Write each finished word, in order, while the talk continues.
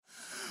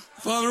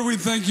Father, we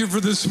thank you for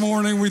this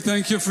morning. We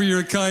thank you for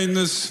your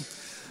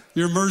kindness,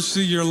 your mercy,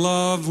 your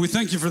love. We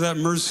thank you for that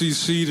mercy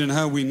seat and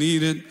how we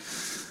need it,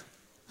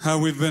 how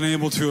we've been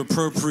able to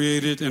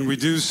appropriate it, and we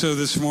do so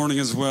this morning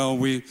as well.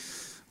 We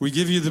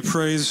give you the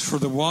praise for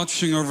the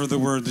watching over the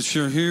word, that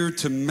you're here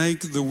to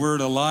make the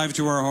word alive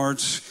to our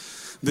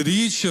hearts, that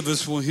each of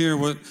us will hear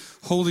what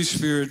Holy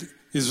Spirit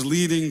is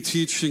leading,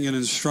 teaching, and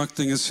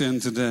instructing us in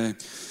today.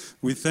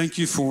 We thank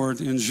you for it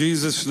in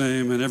Jesus'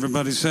 name. And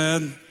everybody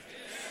said,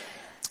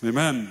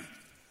 Amen.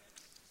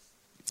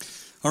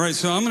 All right,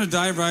 so I'm going to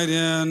dive right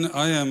in.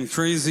 I am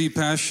crazy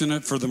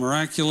passionate for the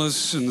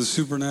miraculous and the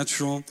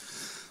supernatural.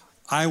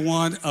 I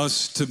want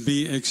us to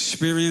be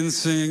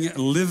experiencing,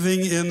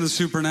 living in the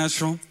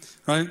supernatural,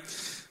 right?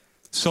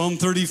 Psalm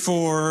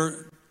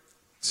 34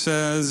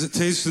 says,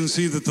 taste and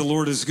see that the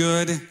Lord is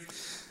good.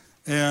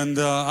 And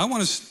I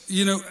want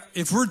to,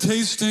 if we're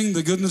tasting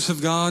the goodness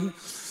of God,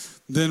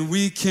 then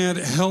we can't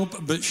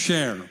help but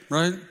share,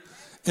 right?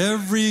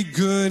 Every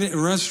good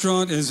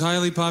restaurant is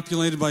highly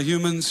populated by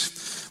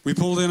humans. We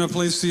pulled in a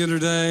place the other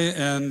day,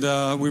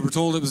 and we were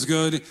told it was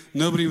good.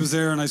 Nobody was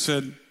there, and I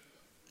said,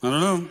 I don't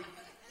know.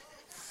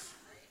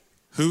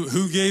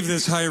 Who gave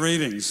this high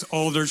ratings?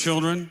 All their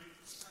children?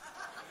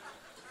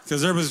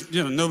 Because there was,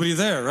 nobody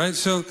there, right?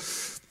 So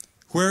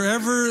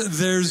wherever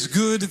there's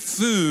good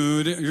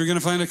food, you're going to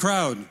find a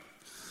crowd.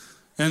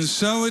 And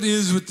so it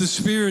is with the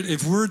Spirit.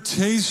 If we're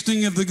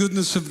tasting of the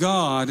goodness of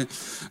God,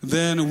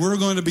 then we're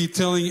going to be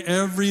telling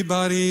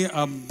everybody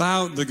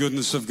about the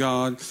goodness of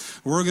God.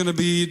 We're going to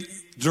be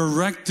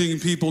directing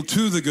people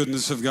to the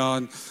goodness of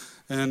God,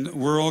 and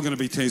we're all going to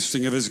be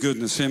tasting of His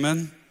goodness.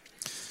 Amen?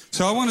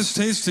 So I want us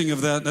tasting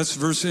of that. That's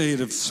verse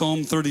 8 of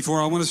Psalm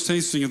 34. I want us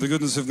tasting of the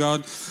goodness of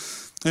God.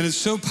 And it's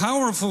so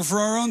powerful for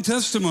our own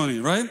testimony,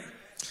 right?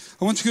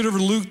 I want you to go over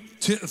to Luke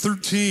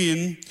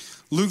 13.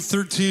 Luke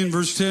 13,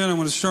 verse 10, I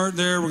want to start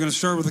there. We're going to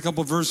start with a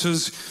couple of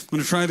verses. I'm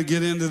going to try to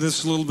get into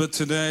this a little bit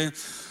today.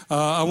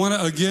 I want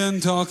to again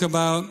talk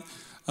about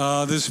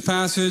this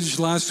passage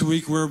last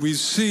week where we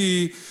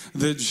see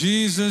that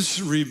Jesus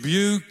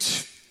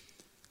rebuked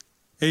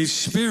a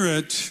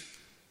spirit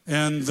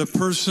and the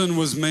person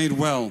was made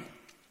well.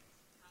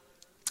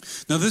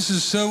 Now, this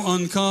is so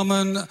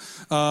uncommon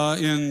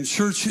in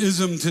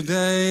churchism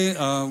today.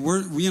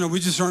 We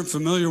just aren't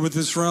familiar with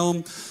this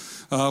realm.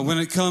 When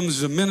it comes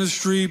to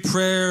ministry,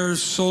 prayer,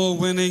 soul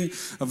winning,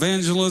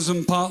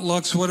 evangelism,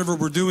 potlucks, whatever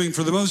we're doing,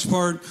 for the most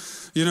part,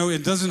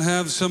 it doesn't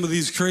have some of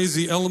these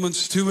crazy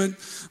elements to it,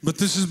 but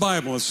this is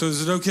Bible. So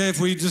is it okay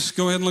if we just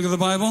go ahead and look at the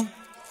Bible?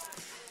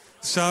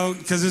 So,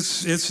 because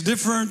it's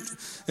different,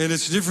 and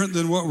it's different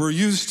than what we're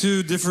used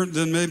to, different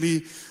than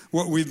maybe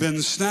what we've been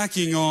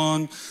snacking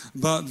on,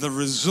 but the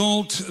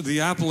result,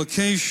 the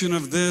application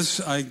of this,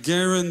 I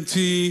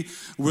guarantee,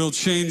 will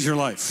change your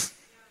life.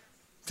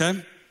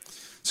 Okay?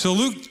 So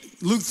Luke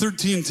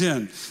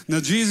 13:10.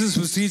 Now Jesus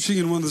was teaching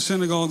in one of the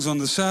synagogues on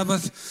the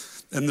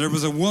Sabbath, and there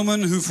was a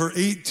woman who for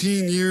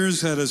 18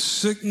 years had a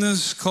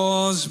sickness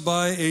caused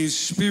by a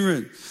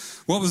spirit.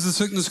 What was the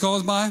sickness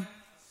caused by?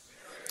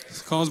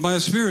 It's caused by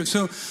a spirit.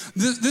 So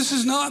this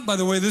is not, by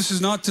the way, this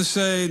is not to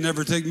say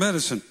never take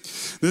medicine.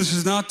 This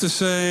is not to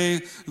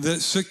say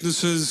that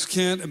sicknesses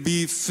can't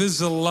be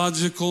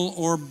physiological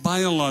or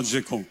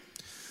biological.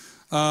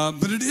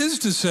 But it is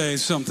to say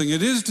something.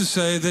 It is to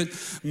say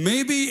that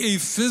maybe a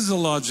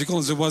physiological,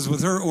 as it was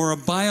with her, or a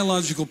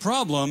biological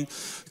problem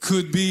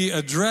could be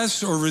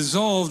addressed or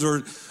resolved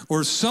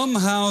or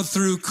somehow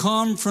through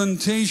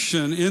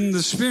confrontation in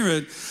the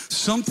spirit,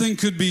 something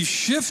could be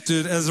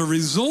shifted as a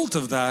result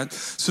of that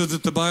so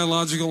that the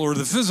biological or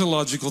the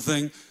physiological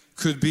thing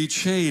could be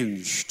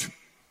changed.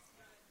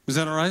 Is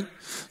that all right?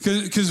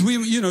 Because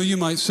you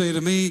might say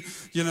to me,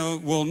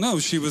 well, no,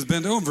 she was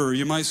bent over.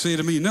 You might say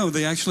to me, no,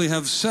 they actually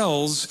have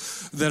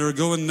cells that are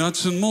going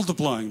nuts and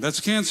multiplying. That's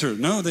cancer.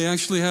 No, they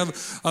actually have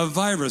a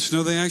virus.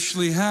 No, they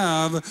actually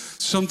have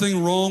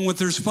something wrong with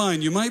their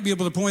spine. You might be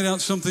able to point out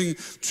something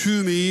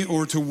to me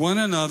or to one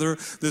another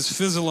that's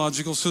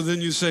physiological. So then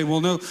you say,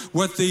 well, no,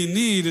 what they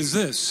need is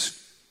this.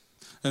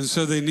 And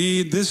so they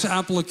need this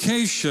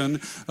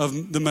application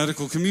of the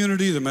medical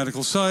community, the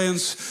medical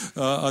science,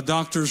 a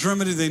doctor's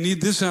remedy. They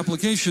need this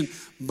application.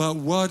 But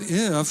what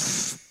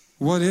if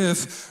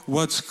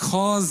what's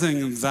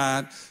causing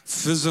that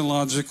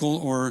physiological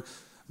or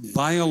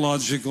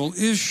biological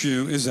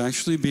issue is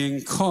actually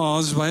being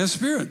caused by a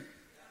spirit?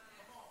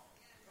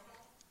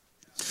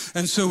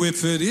 And so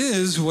if it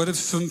is, what if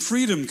some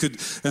freedom could,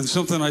 and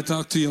something I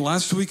talked to you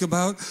last week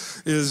about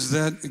is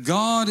that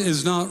God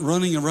is not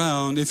running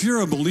around. If you're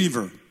a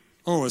believer,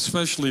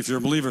 especially if you're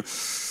a believer,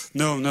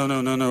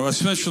 no,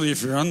 especially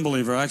if you're an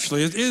unbeliever,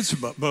 actually, it's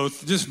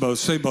both, just both,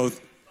 say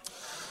both.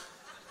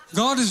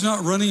 God is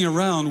not running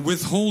around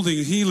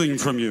withholding healing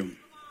from you.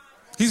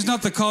 He's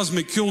not the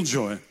cosmic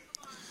killjoy.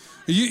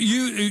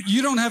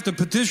 You don't have to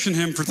petition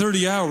Him for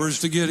 30 hours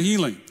to get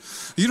healing.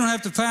 You don't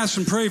have to fast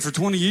and pray for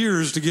 20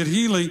 years to get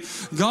healing.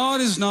 God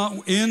is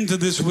not into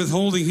this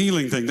withholding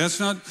healing thing.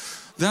 That's not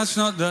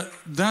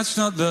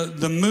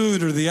the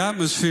mood or the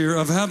atmosphere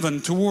of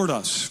heaven toward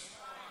us.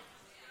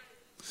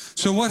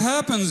 So what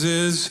happens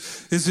is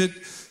that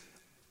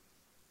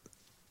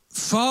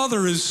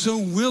Father is so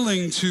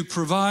willing to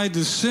provide,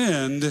 to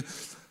send,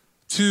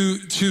 to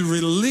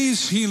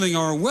release healing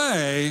our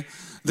way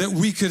that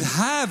we could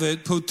have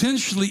it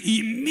potentially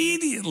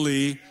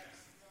immediately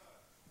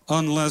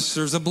unless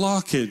there's a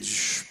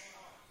blockage.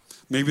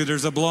 Maybe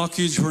there's a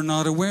blockage we're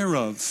not aware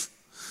of.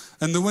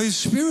 And the way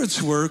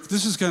spirits work,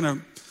 this is kind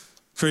of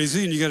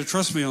crazy, and you got to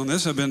trust me on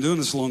this. I've been doing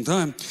this a long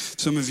time.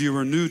 Some of you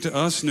are new to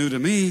us, new to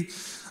me,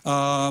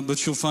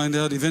 but you'll find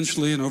out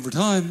eventually and over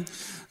time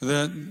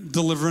that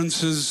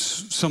deliverance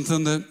is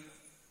something that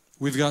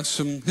we've got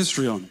some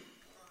history on.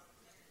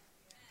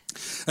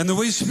 And the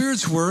way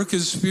spirits work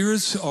is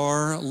spirits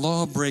are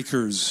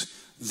lawbreakers.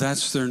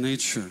 That's their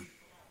nature.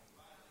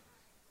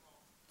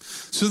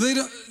 So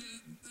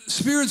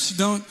spirits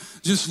don't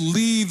just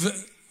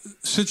leave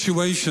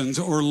situations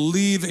or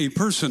leave a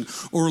person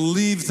or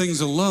leave things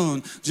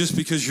alone just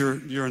because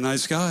you're a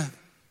nice guy.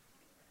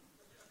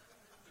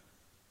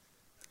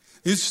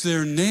 It's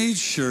their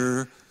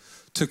nature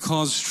to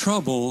cause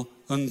trouble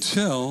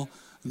until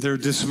they're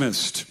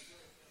dismissed.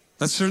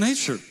 That's their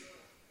nature.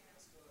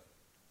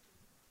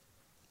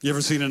 You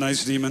ever seen a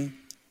nice demon?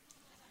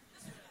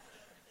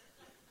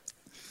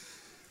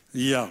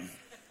 Yeah.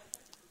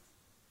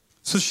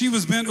 So she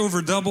was bent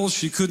over double.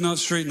 She could not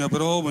straighten up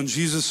at all. When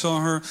Jesus saw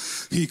her,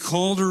 he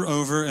called her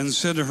over and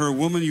said to her,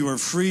 "Woman, you are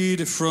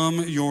freed from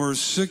your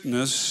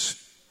sickness."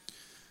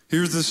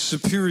 Here's the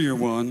superior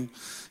one.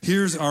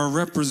 Here's our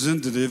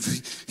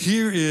representative.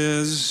 Here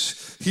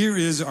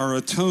is our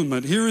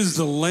atonement. Here is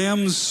the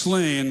lamb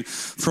slain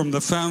from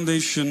the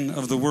foundation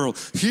of the world.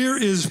 Here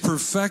is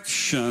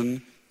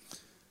perfection.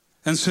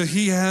 And so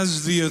he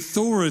has the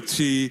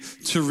authority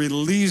to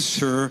release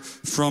her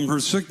from her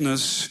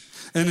sickness.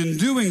 And in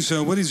doing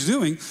so, what he's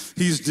doing,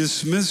 he's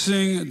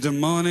dismissing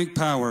demonic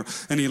power.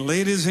 And he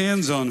laid his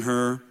hands on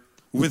her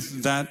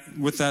with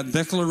that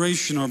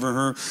declaration over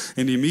her,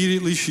 and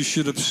immediately she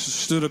should have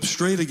stood up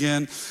straight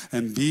again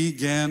and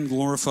began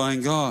glorifying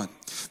God.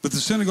 But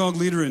the synagogue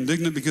leader,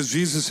 indignant because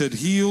Jesus had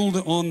healed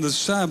on the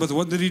Sabbath,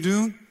 what did he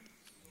do?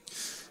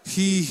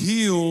 He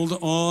healed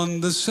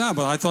on the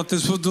Sabbath. I thought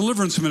this was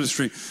deliverance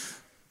ministry.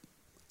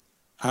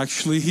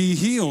 Actually, he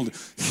healed.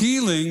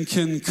 Healing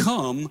can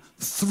come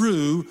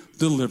through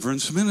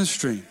deliverance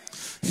ministry.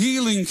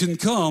 Healing can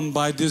come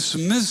by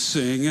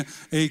dismissing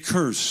a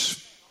curse.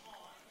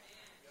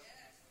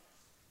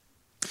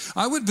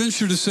 I would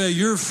venture to say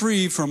you're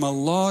free from a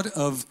lot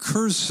of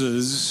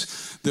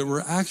curses that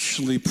were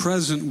actually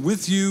present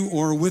with you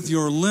or with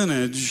your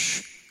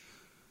lineage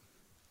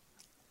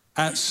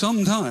at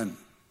some time.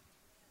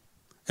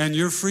 And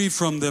you're free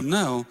from them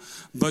now,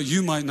 but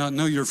you might not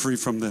know you're free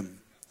from them.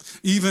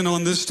 Even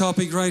on this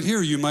topic right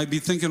here, you might be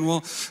thinking,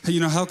 well,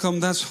 how come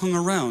that's hung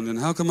around? And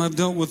how come I've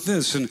dealt with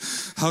this? And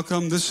how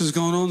come this has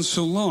gone on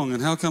so long?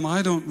 And how come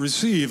I don't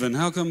receive? And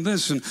how come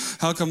this? And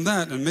how come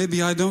that? And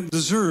maybe I don't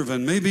deserve.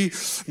 And maybe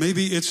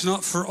it's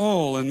not for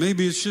all. And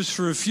maybe it's just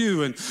for a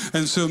few. And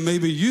so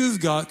maybe you've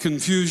got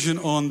confusion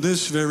on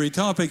this very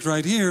topic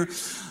right here.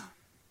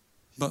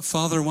 But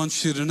Father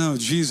wants you to know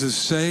Jesus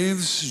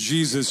saves,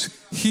 Jesus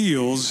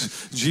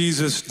heals,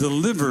 Jesus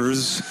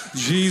delivers,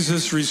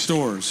 Jesus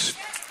restores.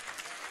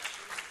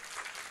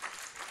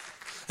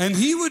 And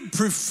he would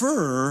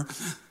prefer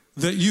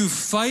that you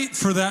fight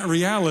for that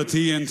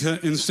reality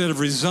instead of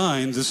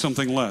resign to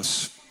something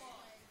less.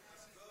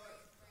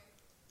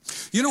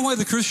 You know why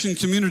the Christian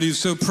community is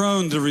so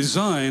prone to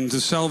resign to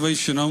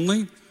salvation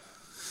only?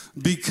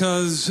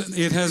 Because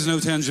it has no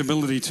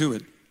tangibility to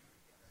it.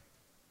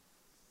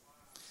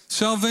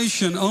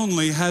 Salvation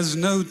only has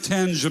no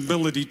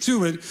tangibility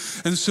to it,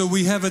 and so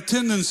we have a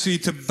tendency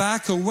to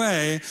back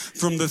away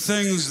from the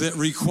things that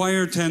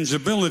require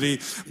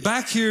tangibility,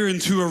 back here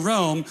into a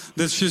realm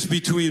that's just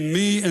between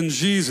me and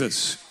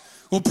Jesus.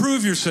 Well,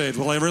 prove you're saved.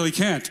 Well, I really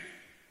can't.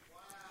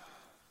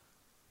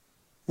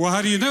 Well,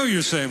 how do you know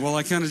you're saved? Well,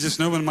 I kind of just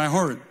know in my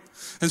heart.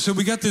 And so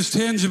we got this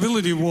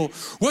tangibility. Well,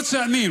 what's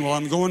that mean? Well,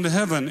 I'm going to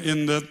heaven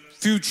in the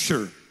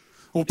future.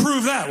 Well,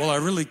 prove that. Well, I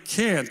really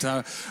can't.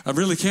 I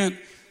really can't.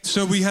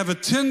 So we have a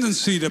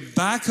tendency to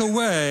back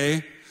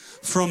away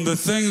from the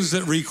things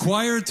that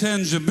require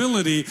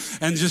tangibility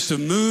and just to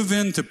move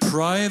into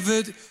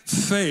private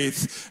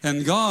faith.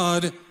 And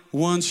God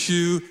wants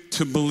you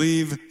to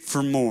believe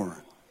for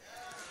more.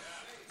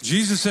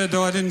 Jesus said,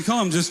 "No, I didn't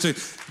come just to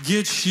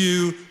get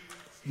you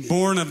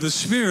born of the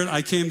Spirit.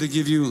 I came to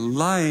give you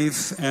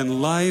life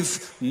and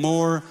life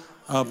more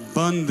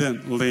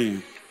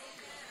abundantly."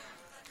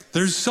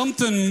 There's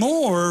something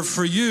more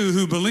for you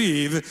who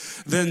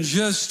believe than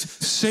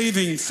just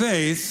saving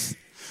faith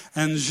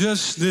and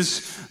just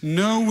this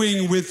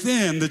knowing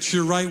within that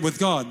you're right with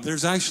God.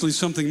 There's actually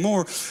something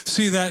more.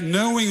 See, that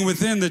knowing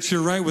within that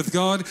you're right with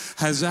God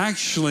has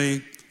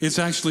actually It's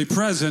actually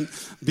present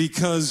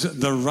because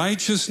the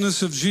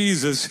righteousness of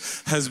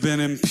Jesus has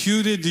been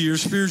imputed to your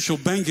spiritual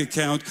bank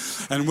account.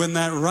 And when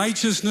that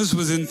righteousness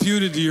was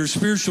imputed to your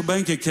spiritual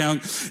bank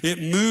account,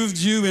 it moved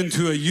you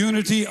into a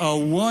unity, a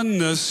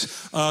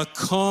oneness, a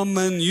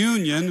common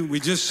union. We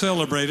just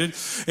celebrated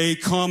a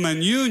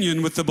common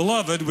union with the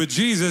beloved, with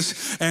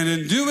Jesus. And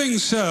in doing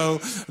so,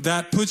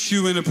 that puts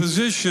you in a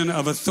position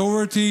of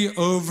authority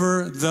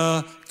over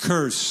the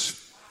curse.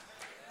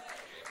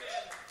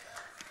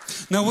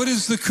 Now, what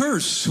is the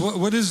curse?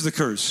 What is the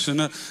curse?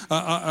 And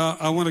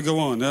I want to go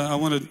on. I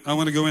want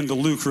to go into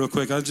Luke real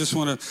quick. I just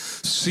want to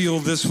seal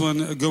this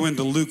one, go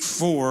into Luke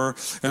 4,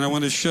 and I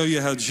want to show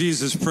you how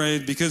Jesus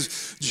prayed,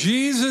 because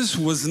Jesus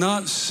was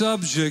not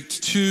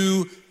subject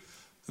to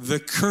the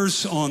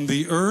curse on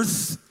the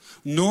earth,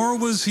 nor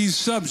was he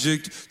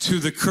subject to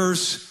the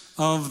curse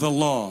of the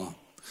law.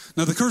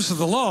 Now, the curse of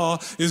the law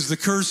is the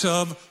curse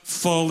of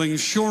falling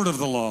short of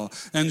the law.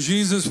 And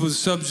Jesus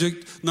was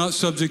not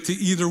subject to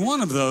either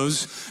one of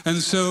those. And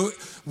so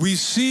we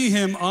see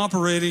him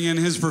operating in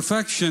his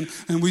perfection,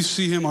 and we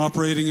see him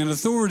operating in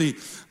authority.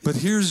 But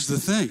here's the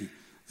thing,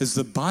 is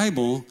the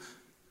Bible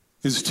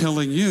is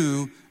telling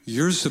you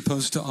you're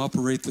supposed to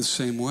operate the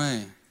same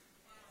way.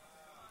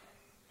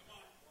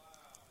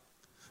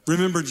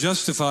 Remember,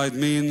 justified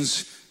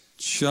means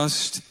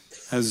just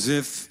as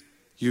if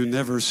you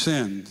never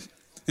sinned.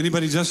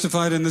 Anybody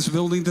justified in this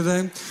building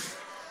today?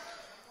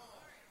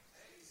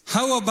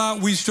 How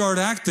about we start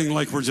acting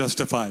like we're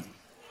justified?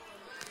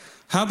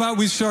 How about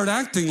we start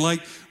acting like,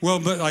 well,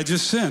 but I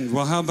just sinned.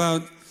 Well, how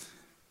about,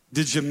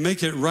 did you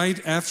make it right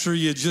after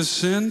you just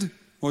sinned?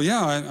 Well,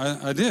 yeah,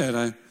 I did.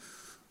 I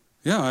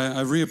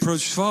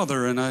reapproached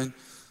Father, and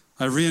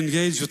I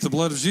re-engaged with the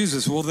blood of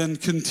Jesus. Well, then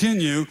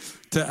continue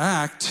to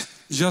act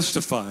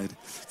justified.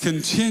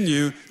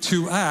 Continue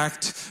to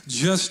act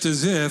just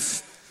as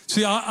if.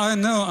 See, I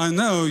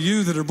know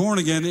you that are born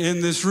again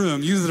in this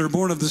room, you that are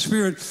born of the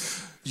Spirit,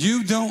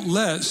 you don't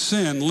let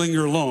sin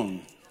linger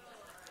long.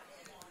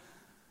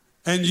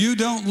 And you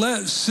don't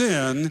let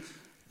sin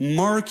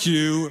mark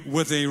you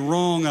with a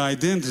wrong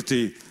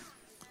identity.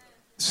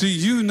 See,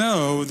 you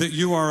know that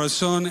you are a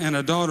son and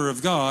a daughter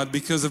of God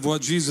because of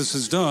what Jesus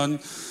has done,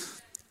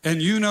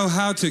 and you know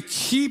how to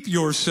keep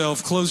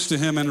yourself close to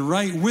him and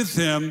right with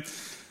him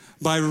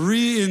by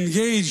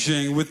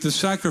re-engaging with the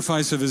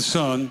sacrifice of his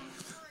son.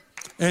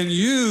 And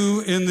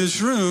you in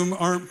this room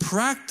aren't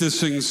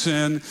practicing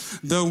sin,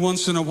 though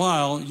once in a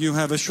while you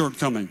have a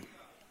shortcoming.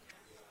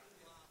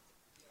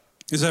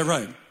 Is that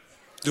right?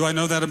 Do I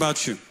know that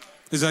about you?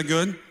 Is that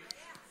good?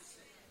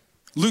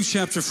 Luke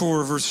chapter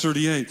 4, verse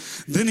 38.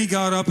 Then he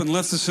got up and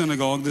left the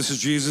synagogue, this is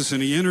Jesus,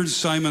 and he entered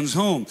Simon's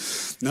home.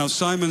 Now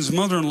Simon's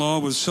mother-in-law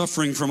was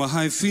suffering from a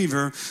high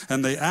fever,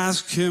 and they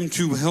asked him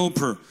to help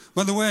her.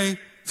 By the way,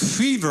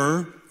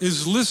 fever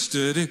is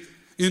listed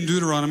in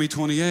Deuteronomy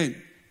 28.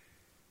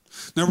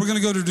 Now, we're going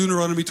to go to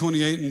Deuteronomy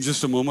 28 in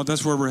just a moment.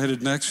 That's where we're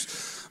headed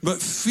next.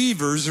 But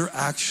fevers are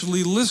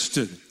actually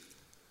listed.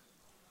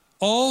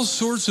 All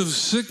sorts of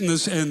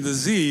sickness and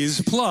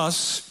disease,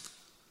 plus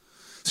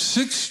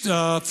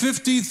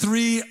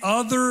 53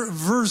 other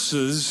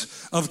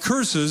verses of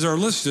curses are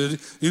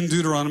listed in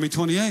Deuteronomy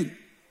 28.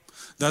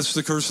 That's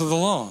the curse of the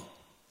law.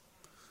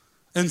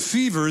 And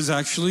fever is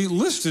actually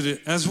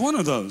listed as one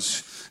of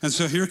those. And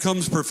so here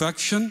comes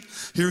perfection,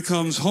 here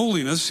comes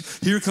holiness,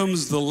 here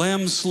comes the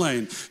Lamb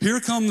slain. Here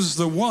comes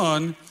the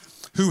one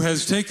who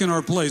has taken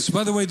our place.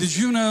 By the way, did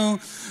you know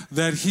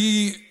that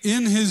he,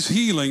 in his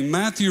healing,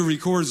 Matthew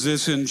records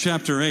this in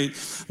chapter 8,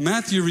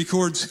 Matthew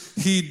records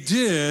he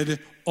did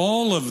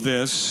all of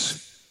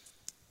this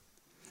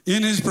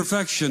in his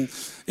perfection,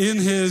 in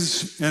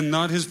his, and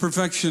not his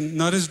perfection,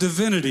 not his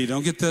divinity.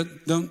 Don't get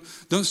that,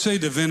 don't say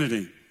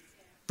divinity.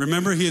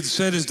 Remember, he had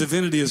set his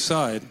divinity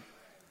aside.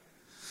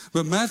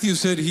 But Matthew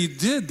said he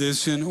did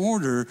this in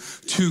order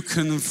to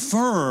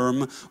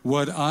confirm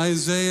what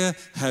Isaiah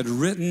had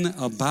written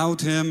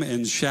about him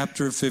in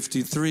chapter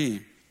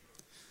 53.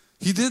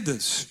 He did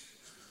this.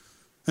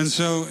 And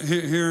so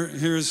here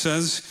it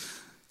says,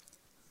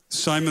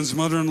 Simon's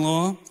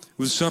mother-in-law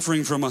was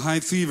suffering from a high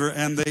fever,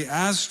 and they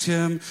asked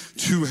him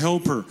to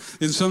help her.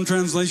 In some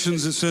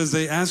translations it says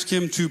they asked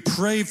him to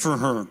pray for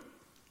her.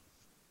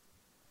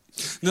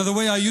 Now, the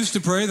way I used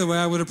to pray, the way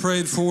I would have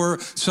prayed for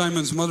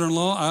Simon's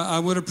mother-in-law, I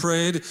would have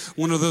prayed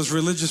one of those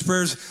religious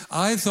prayers.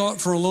 I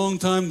thought for a long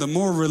time, the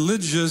more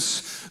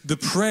religious the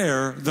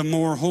prayer, the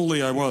more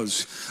holy I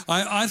was.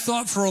 I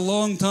thought for a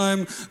long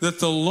time that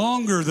the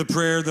longer the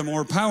prayer, the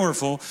more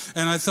powerful.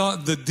 And I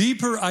thought the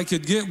deeper I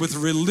could get with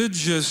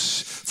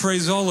religious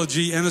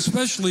phraseology, and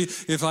especially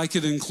if I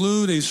could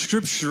include a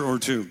scripture or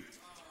two,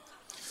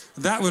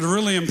 that would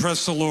really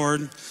impress the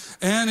Lord.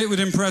 And it would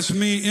impress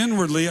me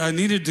inwardly. I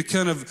needed to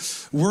kind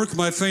of work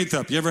my faith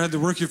up. You ever had to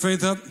work your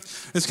faith up?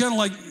 It's kind of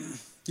like,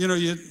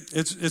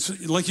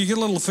 it's like you get a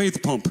little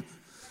faith pump.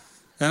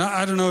 And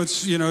I don't know,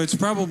 it's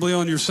probably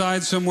on your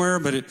side somewhere,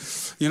 but it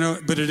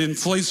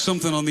inflates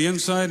something on the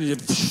inside,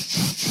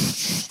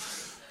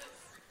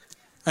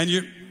 and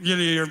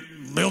you're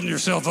building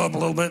yourself up a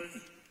little bit.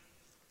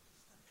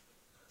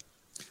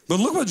 But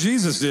look what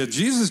Jesus did.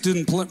 Jesus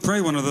didn't pray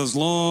one of those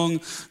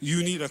long,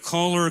 you need a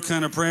caller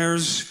kind of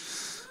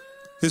prayers.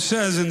 It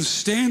says, in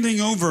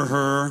standing over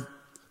her,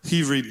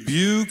 he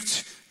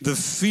rebuked the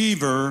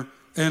fever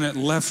and it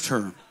left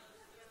her.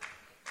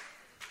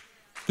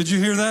 Did you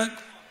hear that?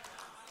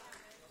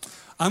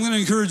 I'm going to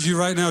encourage you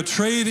right now,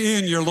 trade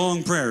in your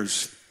long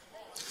prayers.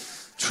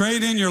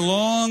 Trade in your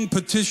long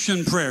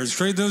petition prayers.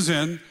 Trade those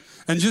in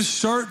and just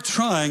start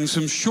trying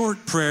some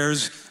short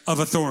prayers of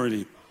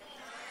authority.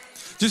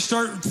 Just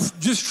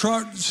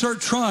start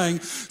trying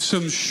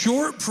some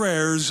short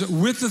prayers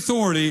with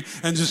authority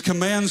and just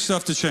command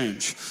stuff to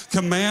change.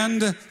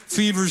 Command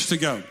fevers to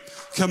go.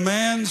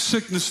 Command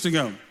sickness to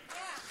go.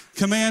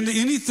 Command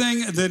anything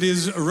that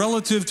is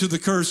relative to the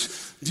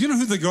curse. Do you know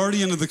who the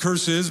guardian of the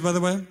curse is, by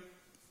the way?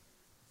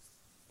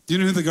 Do you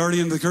know who the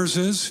guardian of the curse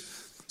is?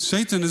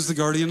 Satan is the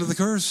guardian of the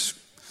curse.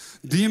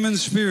 Demon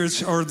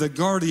spirits are the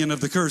guardian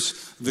of the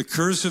curse. The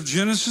curse of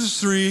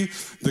Genesis 3,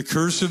 the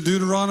curse of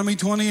Deuteronomy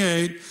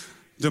 28,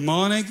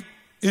 demonic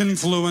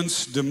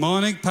influence,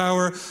 demonic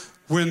power.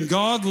 When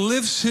God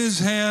lifts his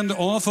hand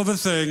off of a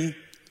thing,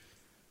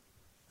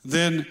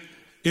 then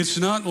it's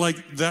not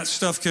like that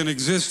stuff can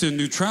exist in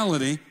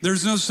neutrality.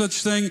 There's no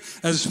such thing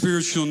as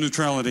spiritual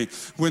neutrality.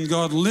 When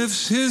God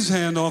lifts his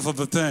hand off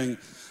of a thing,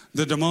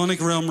 the demonic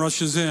realm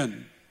rushes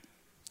in.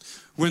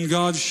 When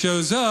God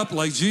shows up,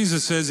 like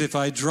Jesus says, if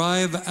I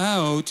drive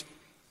out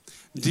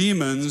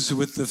demons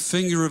with the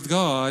finger of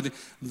God,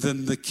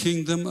 then the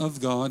kingdom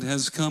of God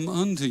has come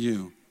unto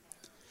you.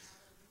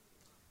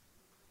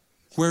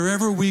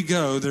 Wherever we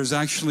go, there's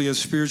actually a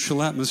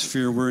spiritual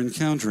atmosphere we're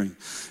encountering.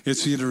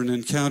 It's either an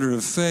encounter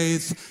of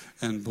faith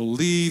and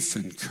belief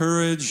and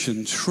courage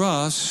and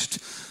trust,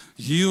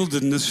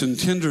 yieldedness and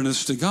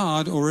tenderness to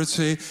God, or it's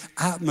an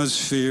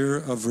atmosphere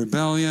of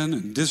rebellion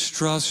and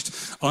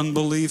distrust,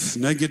 unbelief,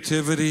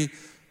 negativity,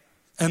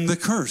 and the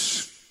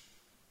curse.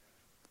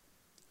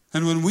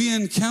 And when we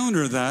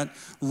encounter that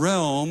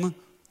realm,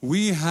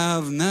 you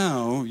now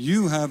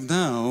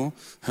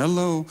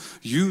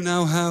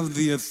have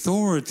the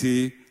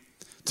authority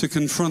to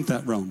confront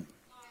that realm.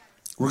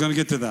 We're going to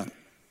get to that.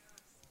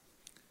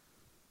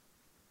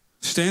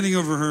 Standing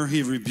over her,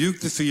 he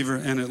rebuked the fever,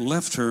 and it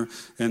left her,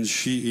 and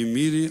she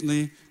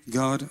immediately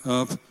got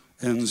up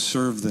and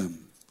served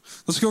them.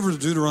 Let's go over to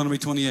Deuteronomy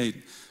 28,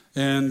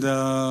 and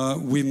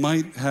we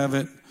might have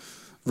it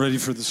ready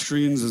for the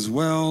screens as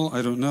well.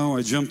 I don't know.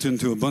 I jumped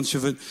into a bunch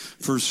of it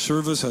first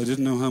service. I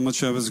didn't know how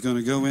much I was going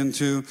to go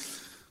into.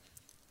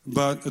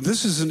 But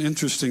this is an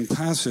interesting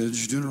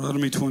passage,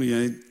 Deuteronomy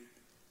 28.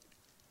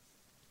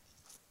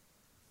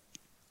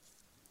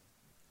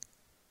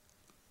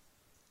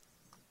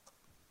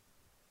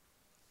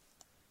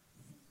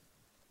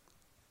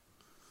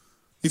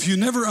 If you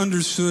never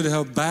understood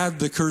how bad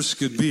the curse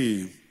could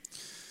be,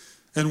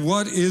 and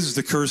what is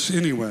the curse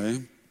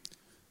anyway,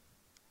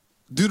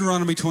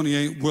 Deuteronomy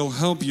 28 will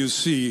help you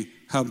see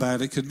how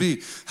bad it could be.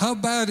 How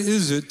bad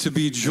is it to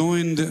be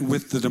joined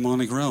with the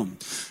demonic realm?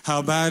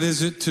 How bad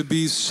is it to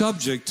be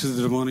subject to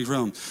the demonic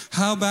realm?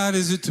 How bad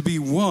is it to be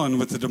one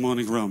with the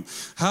demonic realm?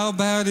 How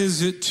bad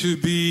is it to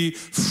be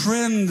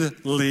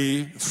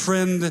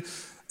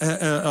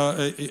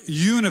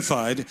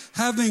unified,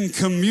 having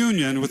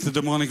communion with the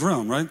demonic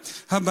realm,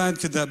 right? How bad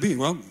could that be?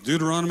 Well,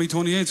 Deuteronomy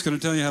 28 is going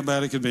to tell you how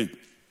bad it could be,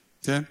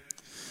 okay?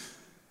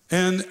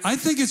 And I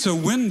think it's a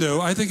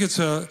window. I think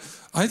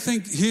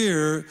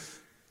here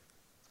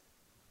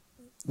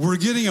we're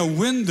getting a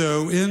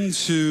window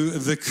into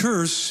the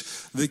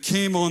curse that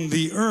came on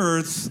the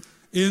earth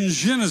in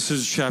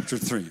Genesis chapter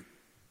 3.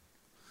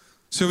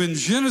 So in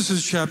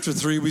Genesis chapter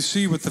 3, we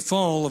see with the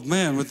fall of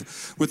man,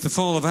 with the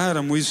fall of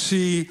Adam, we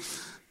see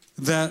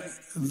that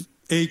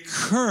a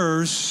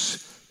curse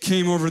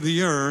came over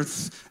the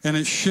earth and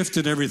it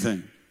shifted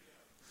everything.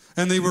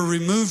 And they were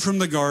removed from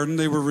the garden.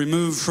 They were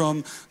removed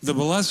from the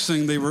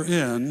blessing they were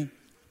in.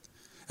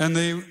 And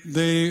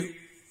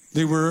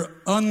they were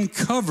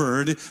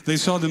uncovered. They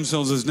saw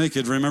themselves as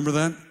naked. Remember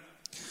that?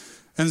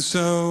 And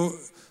so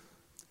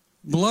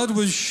blood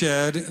was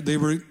shed. They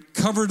were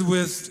covered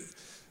with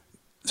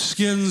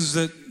skins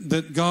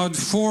that God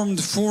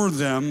formed for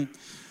them.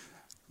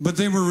 But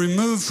they were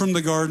removed from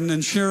the garden,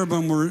 and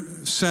cherubim were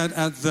set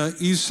at the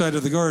east side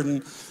of the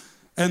garden.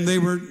 And they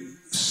were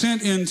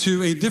sent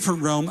into a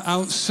different realm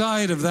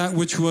outside of that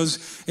which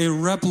was a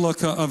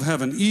replica of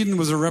heaven. Eden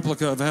was a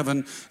replica of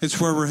heaven. It's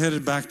where we're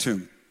headed back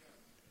to.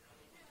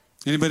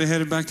 Anybody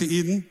headed back to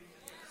Eden?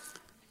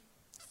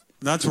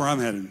 That's where I'm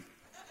headed.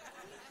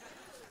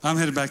 I'm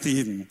headed back to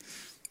Eden.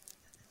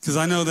 Because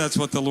I know that's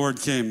what the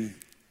Lord came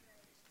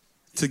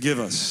to give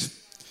us.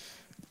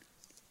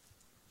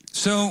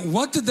 So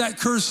what did that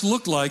curse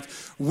look like?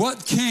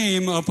 What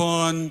came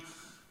upon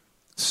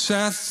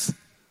Seth?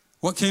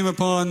 What came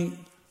upon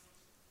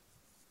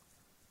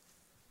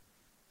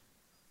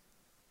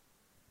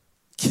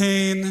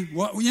Cain?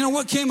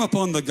 What came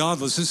upon the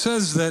godless? It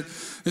says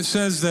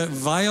that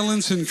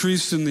violence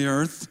increased in the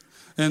earth,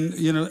 and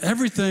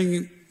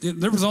everything.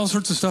 There was all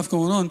sorts of stuff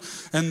going on,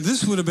 and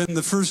this would have been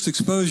the first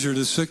exposure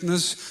to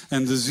sickness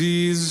and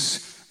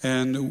disease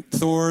and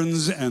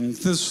thorns and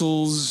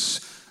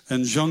thistles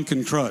and junk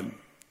and crud.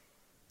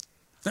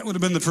 That would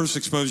have been the first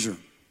exposure,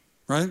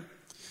 right?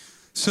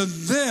 So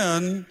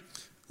then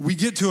we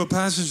get to a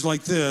passage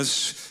like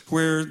this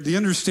where the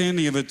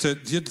understanding of it,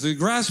 to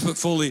grasp it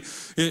fully,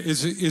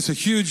 is a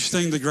huge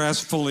thing to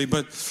grasp fully.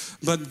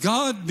 But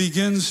God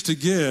begins to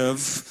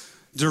give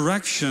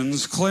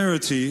directions,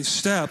 clarity,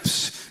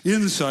 steps,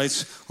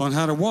 insights on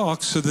how to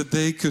walk so that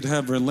they could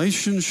have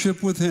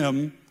relationship with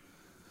Him,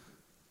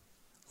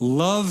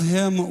 love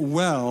Him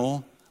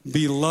well,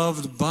 be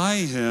loved by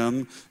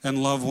Him,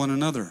 and love one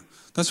another.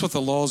 That's what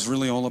the law is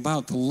really all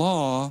about. The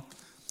law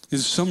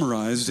is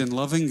summarized in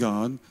loving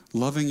God,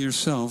 loving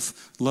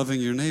yourself,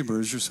 loving your neighbor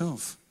as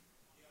yourself.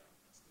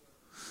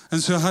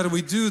 And so how do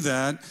we do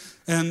that?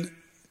 And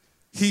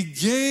He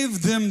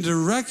gave them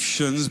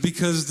directions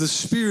because the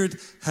Spirit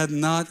had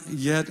not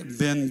yet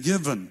been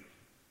given.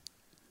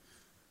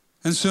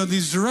 And so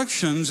these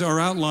directions are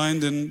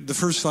outlined in the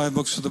first 5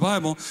 books of the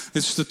Bible.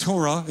 It's the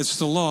Torah, it's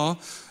the law.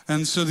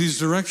 And so these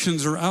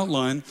directions are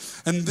outlined.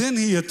 And then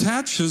He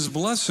attaches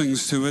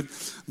blessings to it,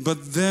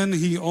 but then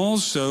He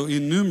also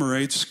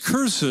enumerates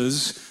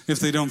curses if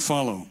they don't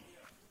follow.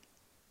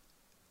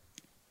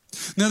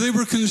 Now, they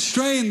were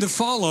constrained to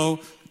follow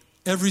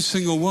every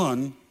single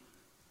one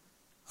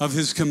of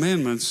His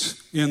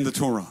commandments in the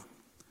Torah.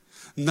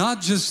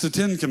 Not just the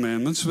 10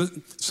 commandments, but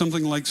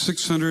something like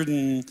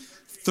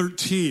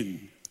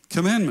 613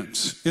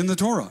 commandments in the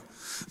Torah.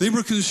 They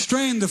were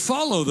constrained to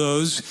follow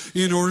those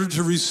in order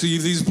to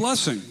receive these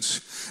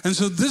blessings. And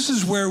so this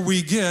is where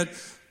we get,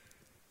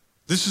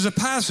 this is a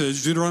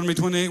passage, Deuteronomy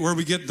 28, where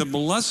we get the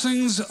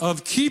blessings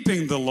of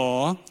keeping the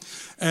law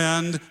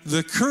and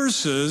the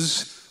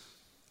curses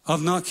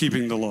of not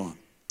keeping the law.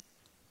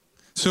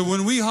 So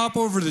when we hop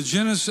over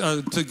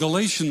to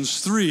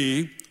Galatians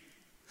 3,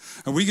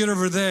 and we get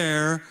over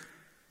there,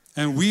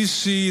 and we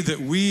see that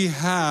we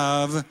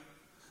have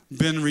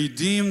been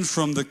redeemed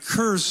from the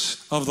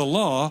curse of the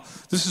law,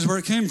 this is where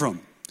it came from.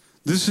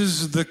 This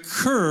is the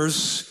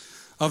curse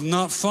of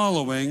not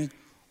following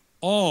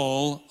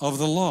all of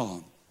the law.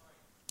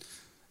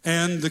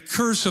 And the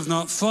curse of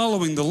not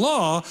following the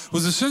law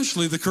was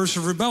essentially the curse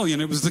of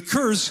rebellion. It was the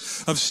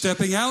curse of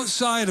stepping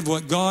outside of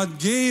what God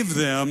gave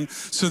them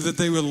so that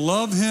they would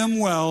love Him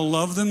well,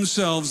 love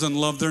themselves, and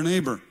love their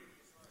neighbor.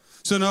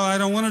 So no, I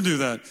don't want to do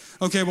that.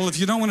 Okay, well, if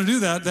you don't want to do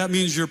that, that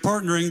means you're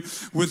partnering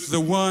with the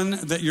one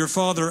that your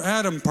father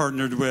Adam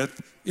partnered with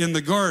in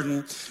the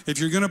garden. If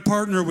you're going to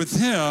partner with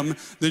him,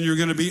 then you're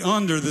going to be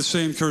under the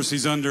same curse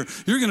he's under.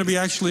 You're going to be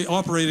actually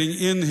operating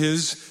in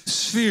his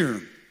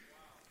sphere.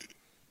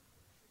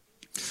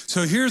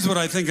 So here's what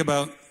I think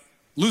about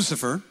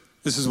Lucifer.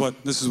 This is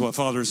what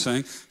Father is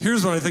saying.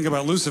 Here's what I think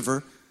about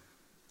Lucifer.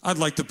 I'd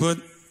like to put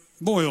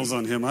boils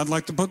on him. I'd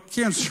like to put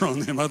cancer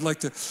on him. I'd like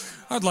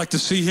to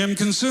see him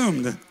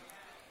consumed.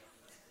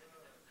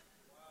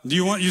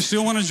 You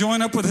still want to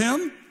join up with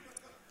him?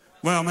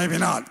 Well, maybe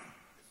not.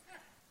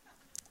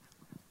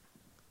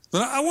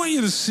 But I want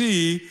you to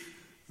see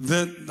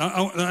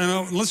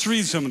that, let's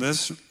read some of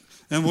this,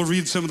 and we'll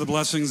read some of the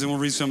blessings, and we'll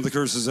read some of the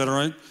curses. Is that all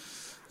right?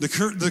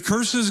 The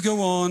curses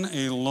go on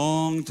a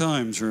long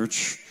time,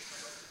 church.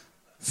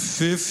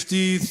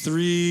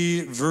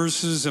 53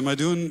 verses. Am I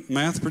doing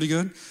math pretty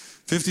good?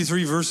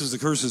 53 verses, the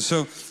curses.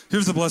 So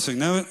here's the blessing.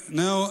 Now,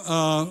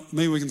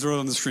 maybe we can throw it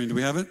on the screen. Do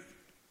we have it?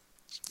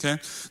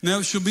 Okay. Now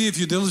it shall be, if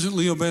you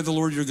diligently obey the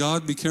Lord your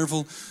God, being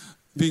careful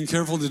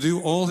to do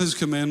all His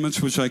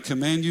commandments, which I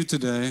command you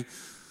today,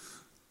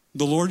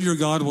 the Lord your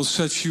God will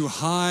set you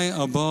high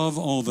above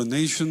all the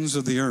nations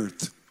of the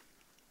earth.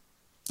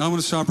 Now I'm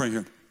going to stop right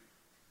here.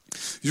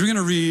 You're going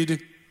to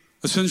read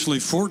essentially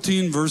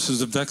 14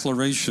 verses of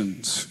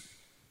declarations.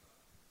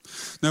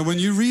 Now, when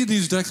you read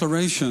these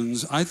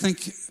declarations, I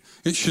think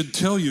it should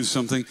tell you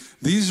something.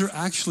 These are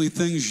actually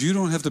things you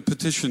don't have to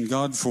petition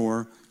God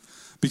for,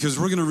 because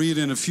we're going to read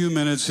in a few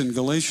minutes in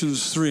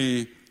Galatians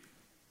 3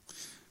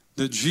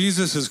 that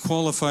Jesus has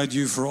qualified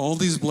you for all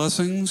these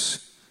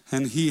blessings,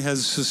 and He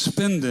has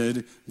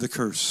suspended the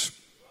curse.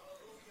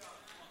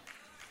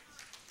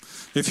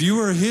 If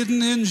you are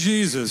hidden in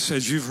Jesus,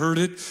 as you've heard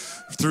it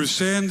through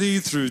Sandy,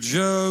 through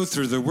Joe,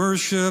 through the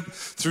worship,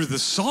 through the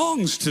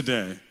songs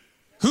today,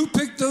 who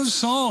picked those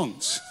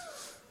songs?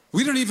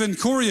 We don't even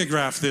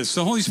choreograph this.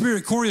 The Holy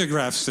Spirit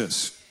choreographs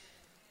this.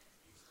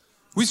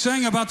 We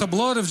sang about the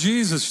blood of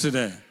Jesus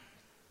today.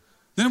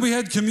 Then we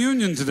had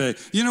communion today.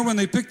 You know, when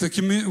they picked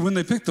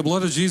the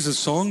blood of Jesus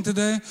song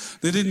today,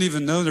 they didn't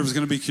even know there was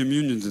going to be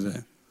communion today.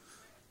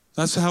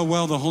 That's how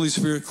well the Holy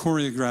Spirit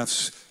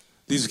choreographs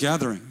these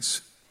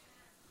gatherings.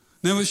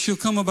 Now it shall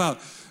come about.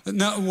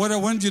 Now what I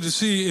want you to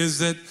see is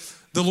that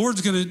the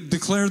Lord's going to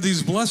declare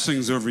these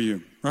blessings over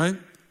you, right?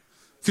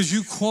 Because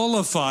you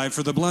qualify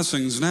for the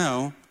blessings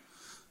now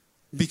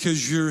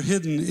because you're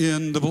hidden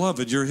in the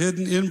beloved. You're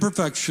hidden in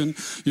perfection.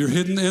 You're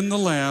hidden in the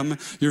Lamb.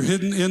 You're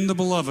hidden in the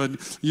beloved.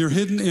 You're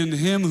hidden in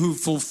Him who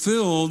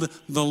fulfilled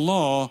the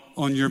law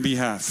on your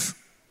behalf.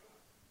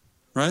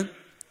 Right?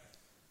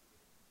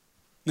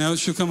 Now it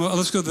shall come.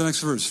 Let's go to the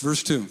next verse.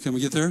 Verse 2. Can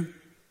we get there?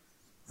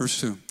 Verse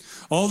 2.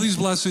 All these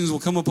blessings will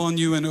come upon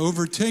you and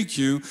overtake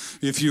you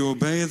if you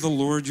obey the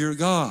Lord your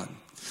God.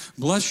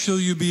 Blessed shall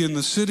you be in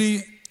the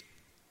city,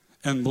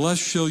 and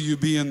blessed shall you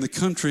be in the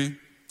country.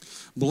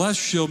 Blessed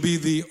shall be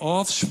the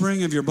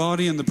offspring of your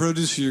body and the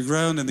produce of your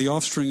ground and the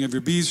offspring of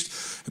your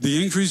beast,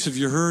 the increase of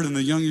your herd and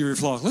the young of your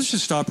flock. Let's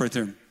just stop right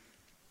there.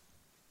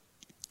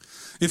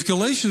 If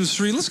Galatians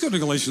 3, let's go to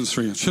Galatians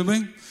 3, should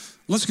we?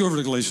 Let's go over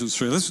to Galatians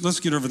 3. Let's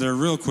get over there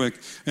real quick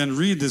and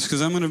read this,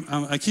 because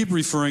I keep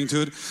referring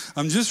to it.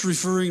 I'm just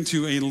referring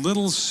to a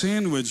little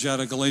sandwich out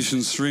of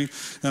Galatians 3,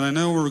 and I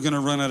know we're going to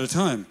run out of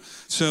time.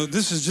 So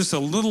this is just a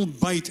little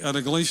bite out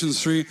of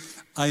Galatians 3.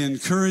 I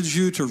encourage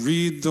you to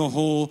read the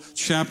whole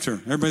chapter.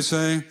 Everybody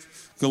say,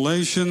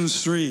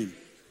 Galatians 3.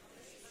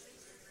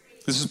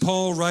 This is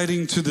Paul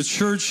writing to the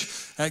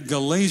church at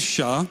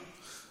Galatia.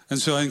 And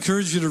so I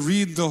encourage you to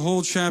read the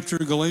whole chapter,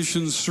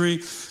 Galatians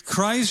 3.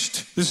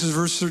 Christ, this is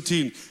verse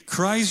 13.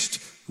 Christ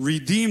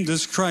redeemed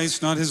us,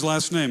 Christ, not his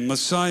last name,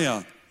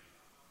 Messiah,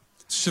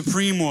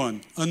 Supreme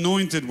One,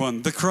 Anointed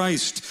One, the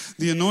Christ,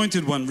 the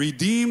Anointed One,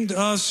 redeemed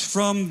us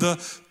from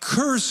the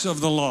curse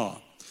of the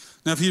law.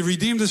 Now, if he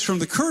redeemed us from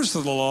the curse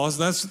of the laws,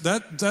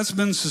 that's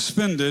been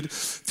suspended.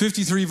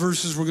 53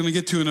 verses we're going to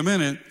get to in a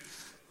minute.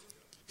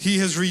 He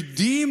has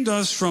redeemed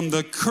us from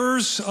the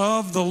curse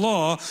of the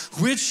law,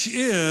 which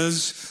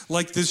is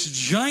like this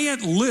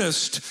giant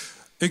list,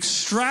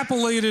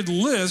 extrapolated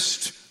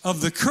list of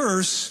the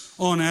curse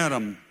on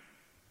Adam.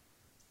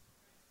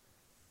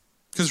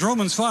 Because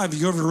Romans 5, if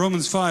you go over to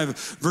Romans 5,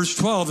 verse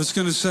 12, it's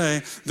going to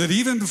say that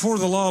even before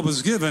the law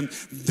was given,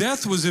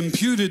 death was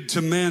imputed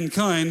to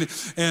mankind,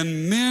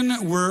 and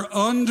men were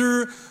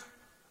under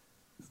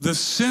the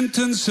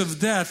sentence of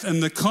death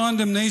and the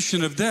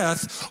condemnation of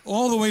death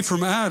all the way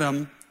from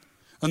Adam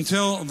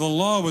until the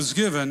law was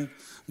given,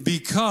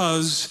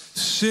 because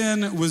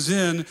sin was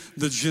in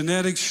the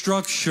genetic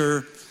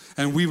structure,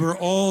 and we were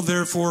all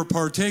therefore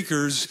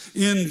partakers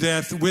in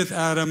death with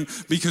Adam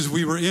because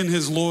we were in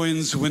his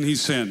loins when he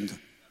sinned.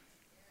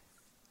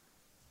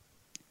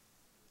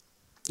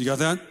 You got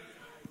that?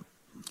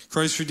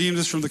 Christ redeemed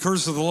us from the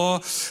curse of the law,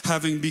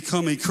 having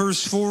become a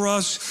curse for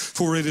us.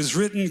 For it is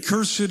written,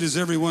 cursed is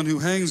everyone who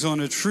hangs on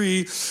a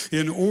tree,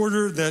 in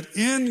order that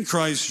in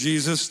Christ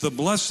Jesus the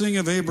blessing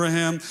of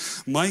Abraham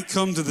might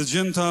come to the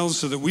Gentiles,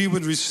 so that we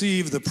would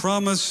receive the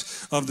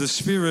promise of the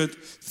Spirit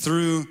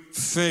through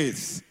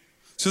faith.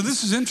 So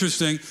this is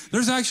interesting.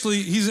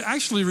 He's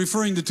actually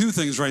referring to two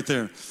things right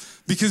there.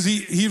 Because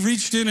he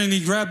reached in and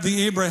he grabbed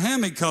the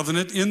Abrahamic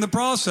covenant in the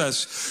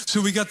process.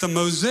 So we got the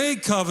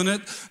Mosaic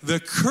covenant, the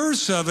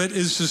curse of it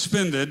is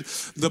suspended,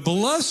 the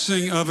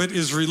blessing of it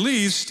is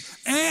released,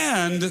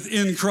 and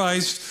in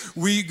Christ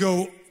we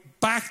go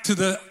back to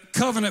the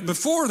covenant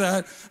before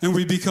that and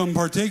we become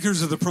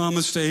partakers of the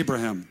promise to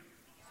Abraham.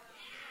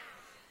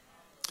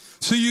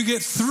 So you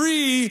get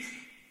three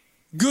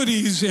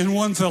goodies in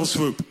one fell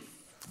swoop.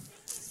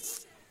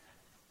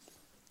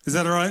 Is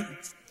that all right?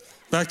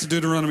 Back to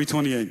Deuteronomy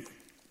 28.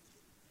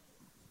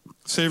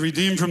 Say,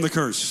 redeemed from the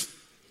curse.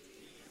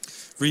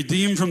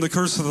 Redeemed from the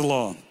curse of the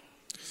law.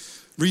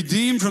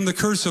 Redeemed from the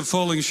curse of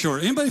falling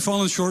short. Anybody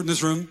fallen short in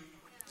this room?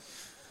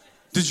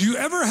 Did you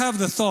ever have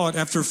the thought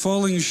after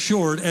falling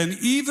short, and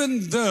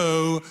even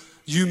though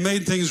you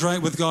made things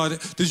right with God,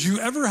 did you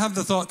ever have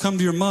the thought come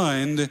to your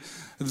mind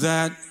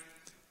that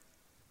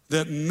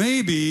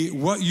maybe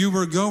what you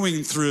were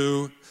going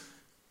through,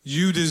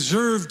 you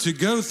deserved to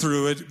go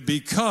through it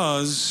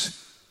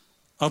because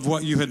of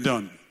what you had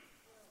done?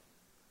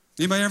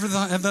 Anybody ever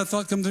have that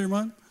thought come to your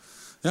mind?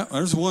 Yeah,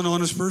 there's one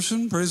honest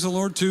person. Praise the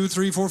Lord. 2,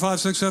 3, 4, 5,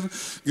 6, 7.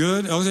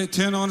 Good. Okay,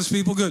 10 honest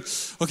people. Good.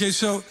 Okay,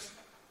 so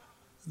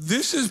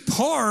this is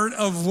part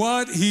of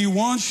what he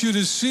wants you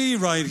to see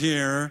right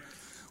here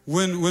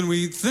when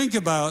we think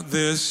about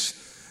this,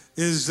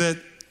 is that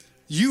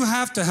you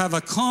have to have a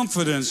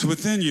confidence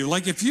within you.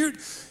 Like if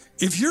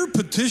you're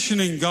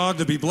petitioning God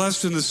to be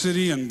blessed in the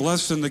city and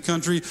blessed in the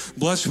country,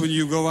 blessed when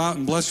you go out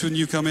and blessed when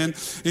you come in,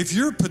 if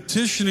you're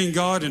petitioning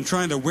God and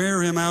trying to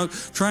wear him out,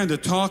 trying to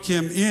talk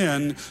him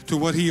in to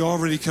what he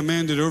already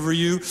commanded over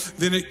you,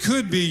 then it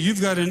could be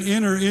you've got an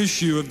inner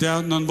issue of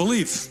doubt and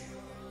unbelief.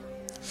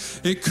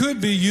 It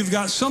could be you've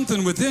got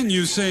something within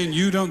you saying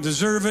you don't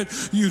deserve it,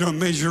 you don't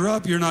measure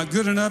up, you're not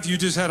good enough, you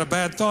just had a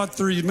bad thought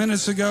 3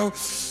 minutes ago.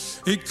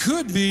 It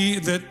could be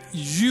that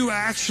you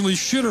actually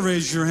should have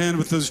raised your hand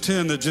with those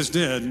 10 that just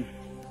did.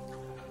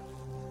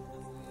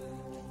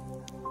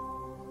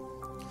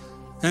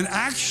 And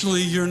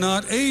actually, you're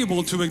not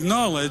able to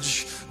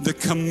acknowledge the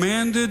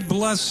commanded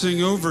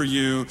blessing over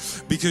you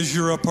because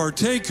you're a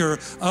partaker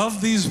of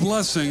these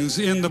blessings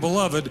in the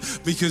beloved,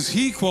 because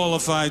he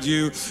qualified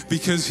you,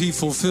 because he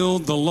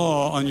fulfilled the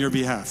law on your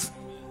behalf.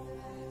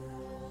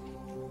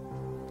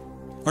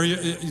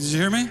 Did you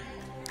hear me?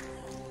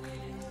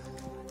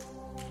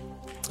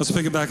 Let's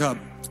pick it back up.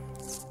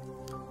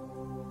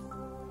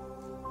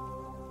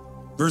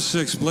 Verse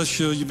 6, blessed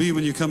shall you be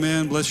when you come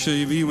in, blessed shall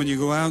you be when you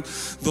go out.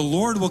 The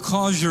Lord will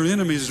cause your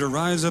enemies to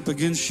rise up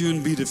against you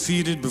and be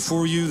defeated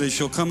before you. They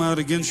shall come out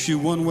against you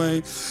one way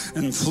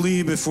and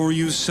flee before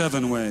you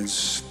 7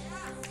 ways.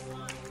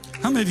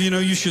 How many of you know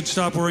you should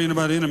stop worrying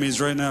about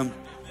enemies right now?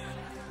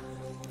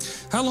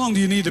 How long do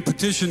you need to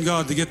petition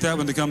God to get that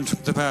one to come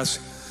to pass?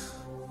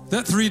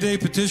 That 3-day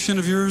petition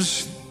of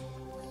yours,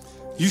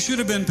 you should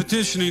have been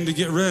petitioning to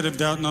get rid of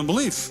doubt and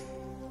unbelief.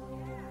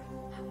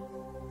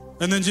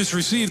 And then just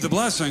receive the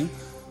blessing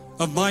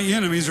of my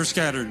enemies are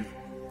scattered.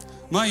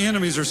 My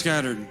enemies are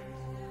scattered.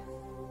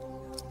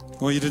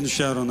 Well, you didn't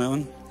shout on that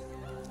one.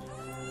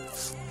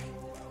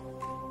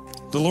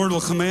 The Lord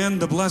will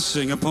command the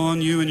blessing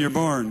upon you and your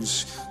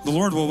barns. The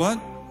Lord will what?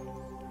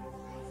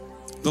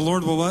 The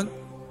Lord will what?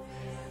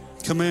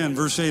 Command.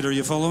 Verse 8, are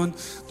you following?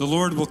 The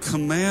Lord will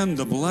command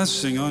the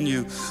blessing on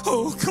you.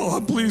 Oh,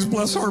 God, please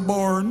bless our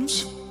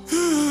barns.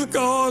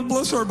 God,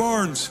 bless our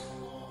barns.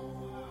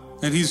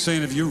 And he's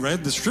saying, have you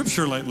read the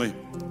scripture lately?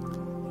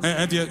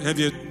 Have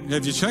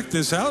you checked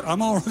this out?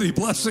 I'm already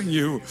blessing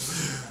you.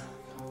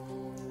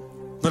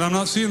 But I'm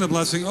not seeing the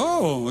blessing.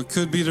 Oh, it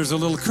could be there's a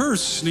little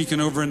curse sneaking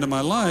over into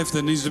my life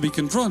that needs to be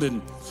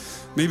confronted.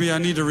 Maybe I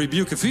need to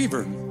rebuke a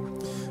fever.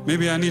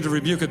 Maybe I need to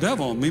rebuke a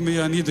devil. Maybe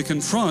I need to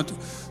confront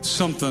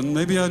something.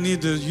 Maybe I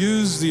need to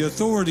use the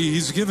authority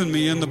he's given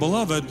me in the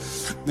beloved.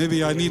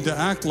 Maybe I need to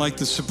act like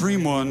the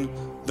supreme one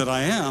that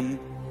I am.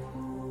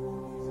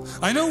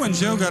 I know when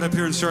Joe got up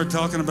here and started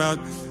talking about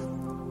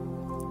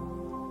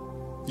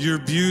your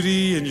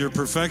beauty and your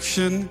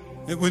perfection,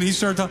 when he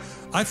started talking,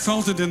 I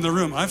felt it in the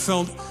room. I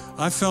felt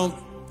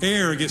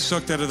air get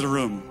sucked out of the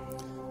room.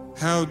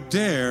 How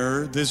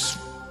dare this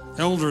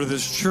elder of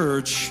this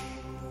church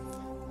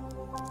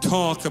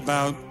talk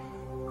about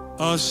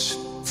us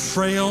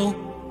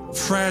frail,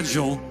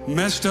 fragile,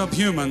 messed up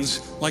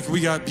humans like we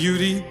got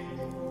beauty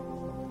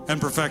and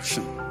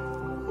perfection.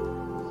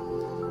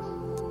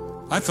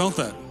 I felt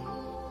that.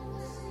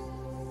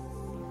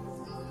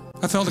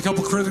 I felt a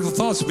couple critical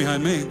thoughts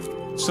behind me,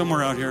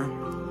 somewhere out here.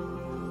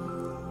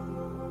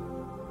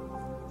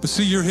 But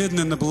see, you're hidden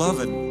in the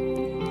beloved.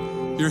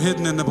 You're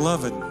hidden in the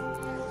beloved.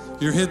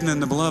 You're hidden in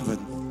the beloved.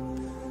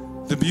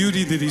 The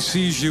beauty that he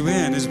sees you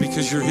in is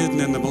because you're hidden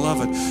in the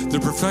beloved. The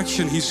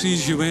perfection he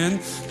sees you in,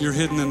 you're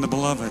hidden in the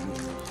beloved.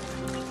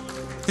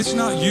 It's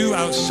not you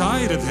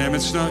outside of him.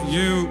 It's not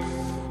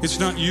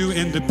you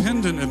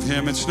independent of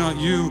him. It's not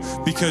you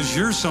because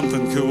you're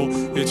something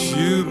cool. It's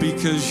you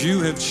because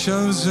you have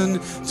chosen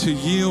to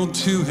yield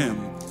to him.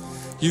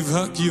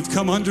 You've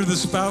come under the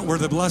spout where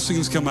the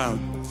blessings come out.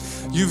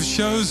 You've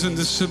chosen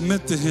to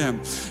submit to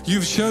him.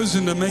 You've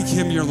chosen to make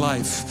him your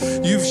life.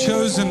 You've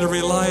chosen to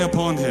rely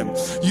upon him.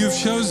 You've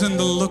chosen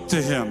to look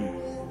to him.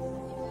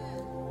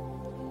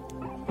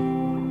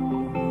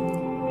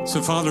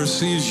 So Father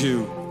sees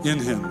you in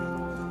him.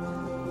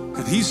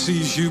 And he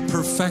sees you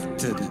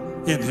perfected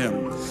in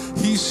him.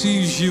 He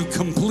sees you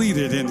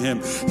completed in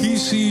him. He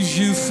sees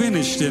you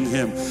finished in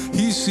him.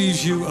 He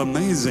sees you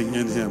amazing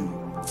in him.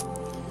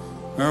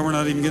 All right, we're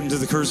not even getting to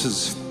the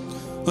curses.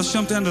 Let's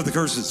jump down to the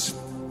curses.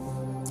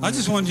 I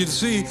just wanted you to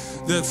see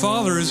that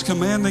Father is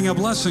commanding a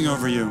blessing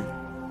over you.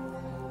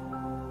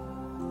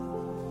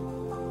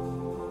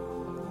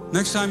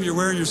 Next time you're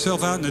wearing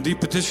yourself out in a deep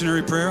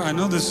petitionary prayer, I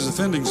know this is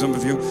offending some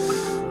of you.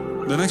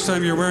 The next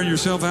time you're wearing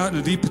yourself out in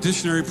a deep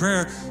petitionary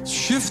prayer,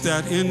 shift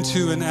that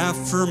into an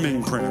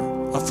affirming prayer.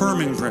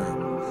 Affirming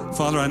prayer.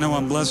 Father, I know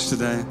I'm blessed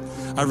today.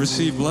 I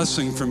receive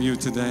blessing from you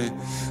today.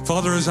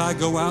 Father, as I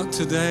go out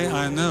today,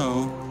 I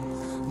know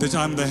that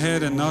I'm the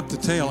head and not the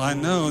tail. I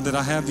know that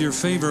I have your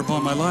favor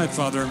upon my life,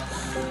 Father.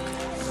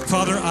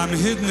 Father, I'm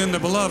hidden in the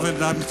beloved,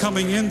 and I'm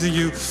coming into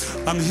you.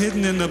 I'm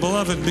hidden in the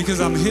beloved because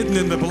I'm hidden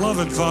in the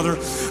beloved, Father.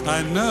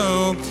 I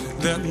know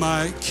that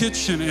my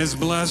kitchen is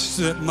blessed,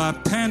 that my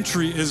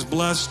pantry is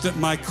blessed, that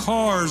my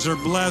cars are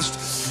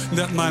blessed,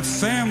 that my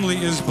family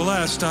is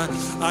blessed.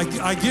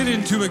 I get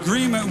into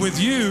agreement with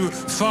you,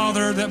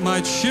 Father, that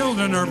my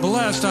children are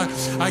blessed.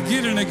 I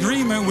get in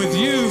agreement with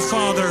you,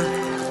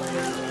 Father.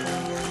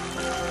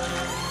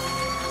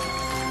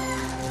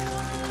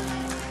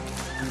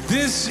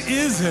 This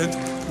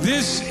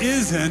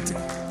isn't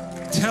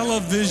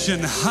television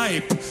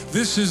hype.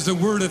 This is the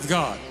Word of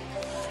God.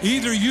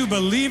 Either you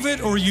believe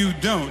it or you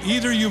don't.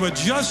 Either you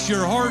adjust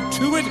your heart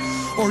to it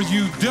or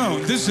you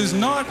don't. This is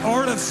not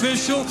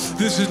artificial.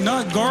 This is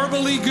not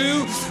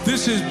garbly-goo.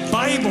 This is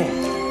Bible.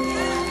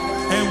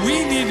 And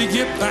we need to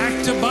get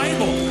back to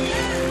Bible.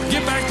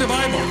 Get back to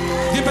Bible.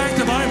 Get back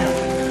to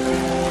Bible.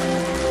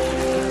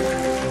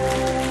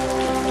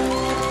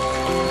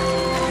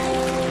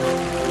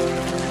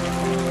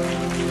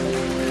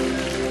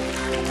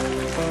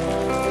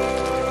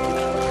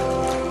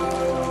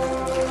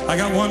 I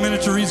got 1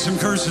 minute to read some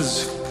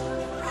curses.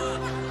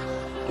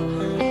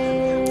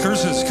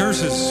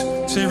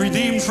 Curses. Say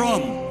redeemed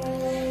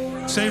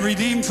from. Say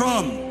redeemed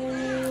from.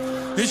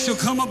 It shall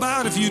come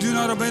about if you do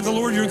not obey the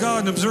Lord your God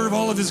and observe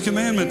all of his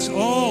commandments.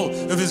 All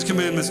of his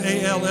commandments.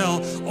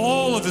 A-L-L.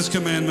 All of his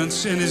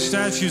commandments and his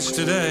statutes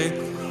today.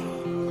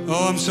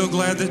 Oh, I'm so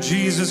glad that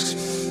Jesus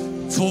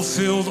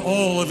fulfilled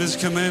all of his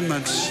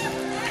commandments.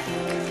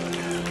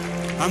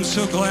 I'm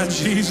so glad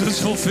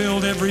Jesus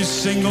fulfilled every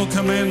single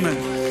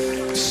commandment.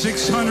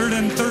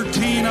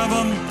 613 of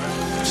them.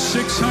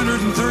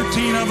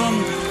 613 of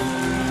them.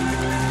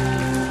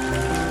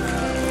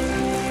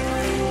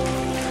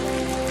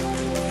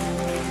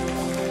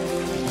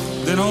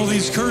 then all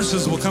these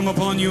curses will come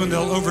upon you and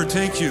they'll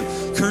overtake you.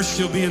 Cursed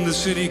you'll be in the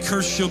city,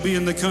 cursed you'll be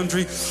in the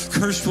country,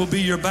 cursed will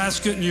be your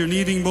basket and your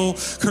kneading bowl,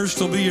 cursed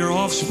will be your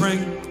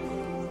offspring.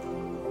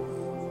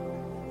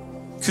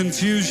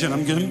 Confusion,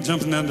 I'm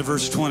jumping down to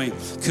verse 20.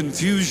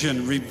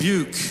 Confusion,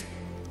 rebuke.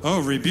 Oh,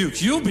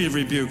 rebuke. You'll be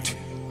rebuked.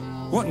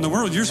 What in the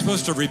world? You're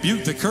supposed to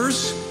rebuke the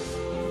curse?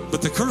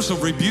 But the curse will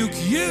rebuke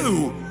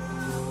you.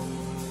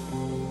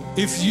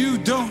 If you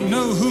don't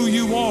know who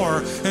you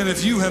are, and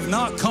if you have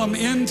not come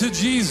into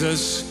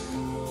Jesus,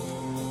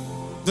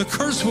 the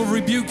curse will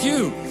rebuke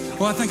you.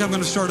 Well, I think I'm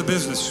going to start a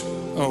business.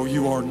 Oh,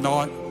 you are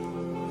not.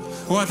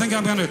 Well, I think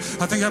I'm going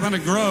to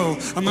grow.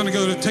 I'm going to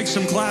go to take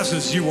some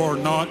classes. You are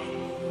not.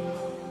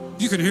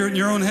 You can hear it in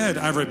your own head.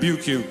 I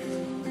rebuke you.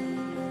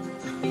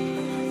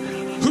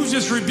 Who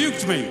just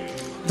rebuked me?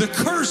 The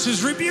curse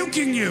is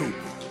rebuking you.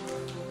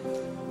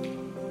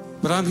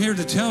 But I'm here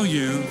to tell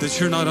you that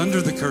you're not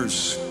under the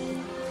curse.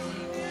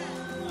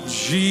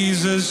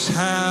 Jesus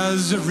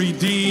has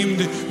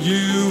redeemed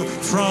you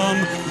from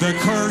the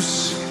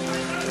curse.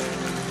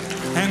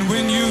 And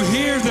when you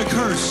hear the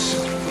curse,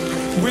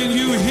 when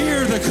you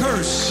hear the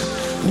curse,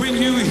 when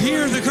you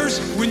hear the curse,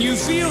 when you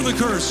feel the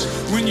curse,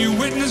 when you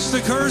witness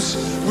the curse,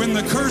 when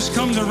the curse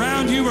comes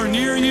around you or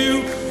near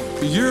you,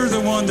 you're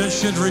the one that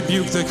should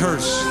rebuke the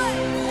curse.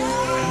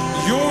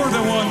 You're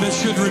the one that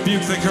should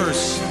rebuke the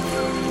curse.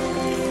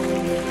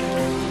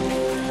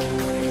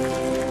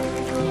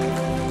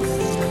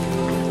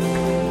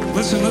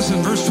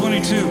 Listen, verse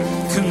 22.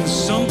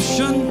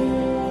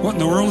 Consumption. What in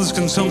the world is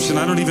consumption?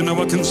 I don't even know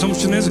what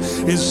consumption is.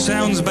 It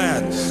sounds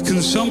bad.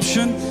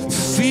 Consumption,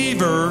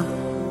 fever,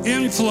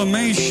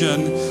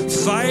 inflammation,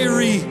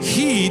 fiery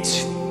heat,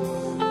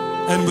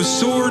 and with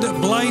sword,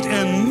 blight,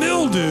 and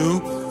mildew.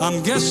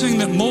 I'm guessing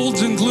that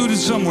mold's included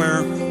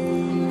somewhere.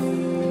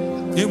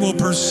 It will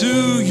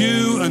pursue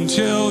you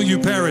until you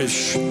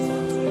perish.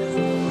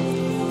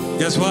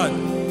 Guess what?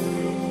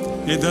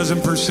 It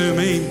doesn't pursue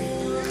me.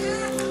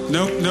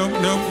 Nope. Now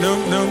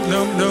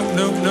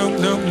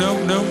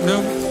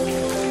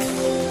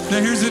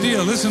here's the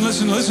deal. Listen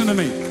to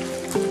me.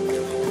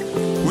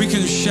 We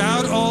can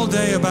shout all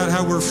day about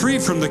how we're free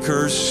from the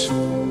curse,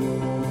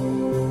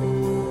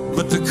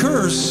 but the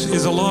curse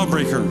is a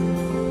lawbreaker.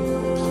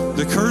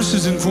 The curse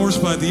is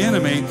enforced by the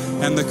enemy,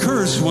 and the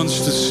curse wants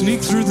to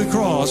sneak through the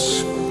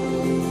cross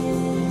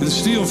and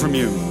steal from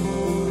you,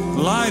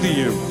 lie to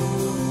you,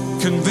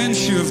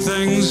 convince you of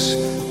things,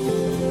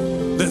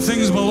 that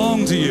things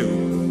belong to you.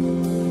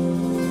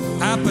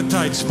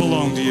 Appetites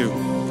belong to you.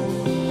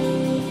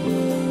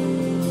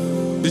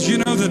 Did you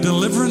know the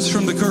deliverance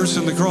from the curse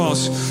and the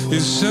cross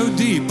is so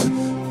deep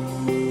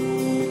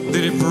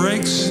that it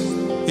breaks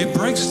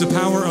the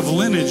power of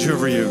lineage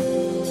over you?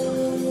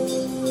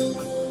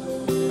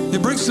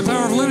 It breaks the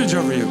power of lineage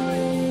over you.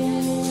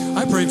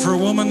 I prayed for a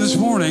woman this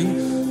morning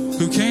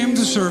who came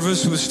to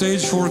service with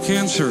stage 4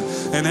 cancer.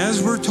 And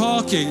as we're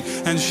talking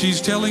and she's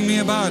telling me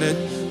about it,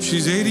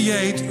 she's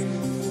 88.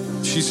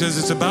 She says,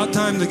 it's about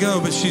time to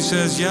go, but she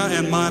says, yeah,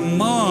 and my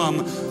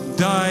mom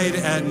died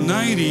at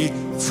 90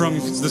 from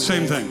the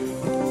same thing.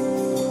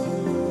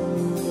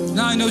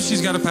 Now, I know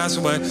she's got to pass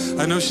away.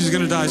 I know she's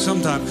going to die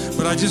sometime.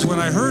 But when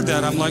I heard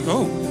that, I'm like,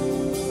 oh.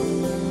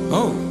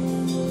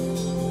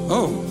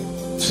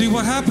 See,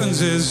 what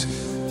happens is,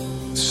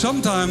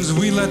 sometimes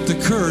we let the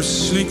curse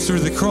sneak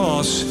through the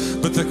cross,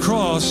 but the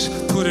cross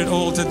put it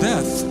all to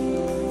death.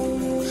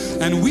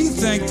 And we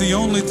think the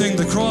only thing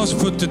the cross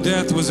put to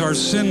death was our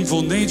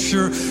sinful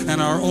nature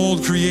and our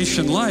old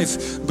creation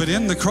life. But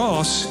in the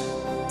cross,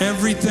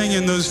 everything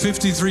in those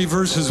 53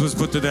 verses was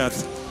put to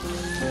death.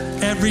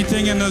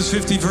 Everything in those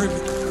 50 verses.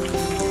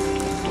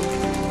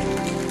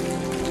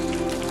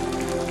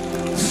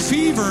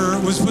 Fever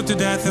was put to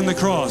death in the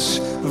cross.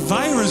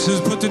 Viruses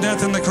put to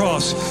death in the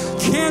cross.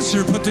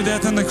 Cancer put to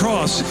death in the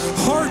cross.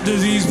 Heart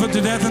disease put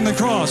to death in the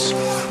cross.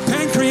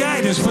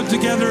 Pancreatitis put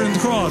together in the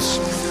cross.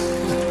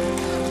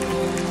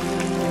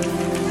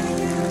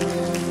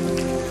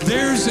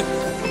 There's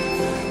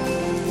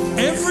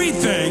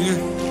everything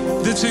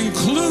that's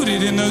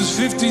included in those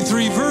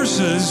 53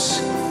 verses,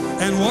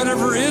 and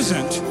whatever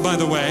isn't, by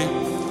the way,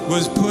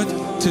 was put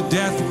to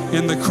death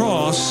in the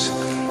cross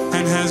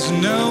and has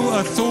no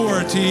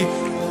authority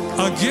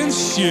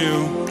against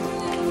you,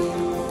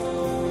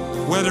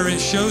 whether it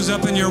shows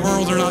up in your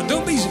world or not.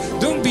 Don't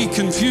be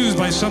confused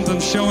by something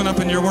showing up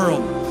in your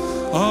world.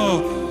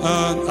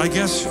 I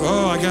guess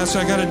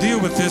I got to deal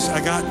with this.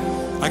 I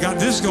got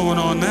this going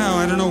on now.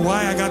 I don't know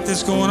why I got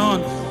this going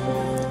on.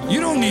 You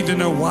don't need to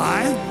know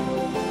why.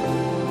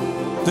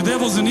 The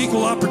devil's an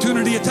equal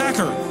opportunity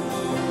attacker.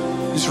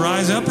 Just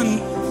rise up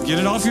and get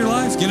it off your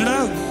life. Get it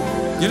out.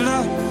 Get it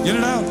out. Get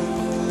it out.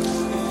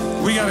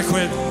 We got to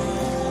quit.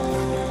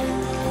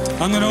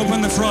 I'm going to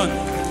open the front.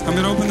 I'm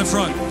going to open the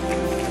front.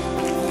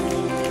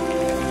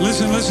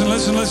 Listen.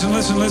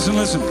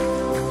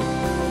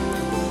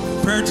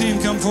 Prayer team,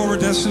 come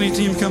forward. Destiny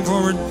team, come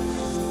forward.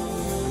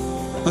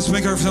 Let's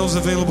make ourselves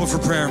available for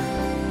prayer.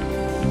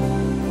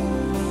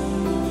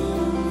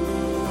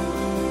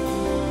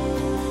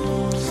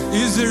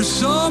 Is there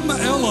some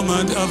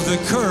element of the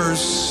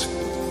curse?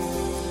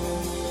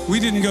 We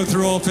didn't go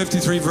through all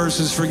 53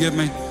 verses, forgive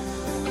me.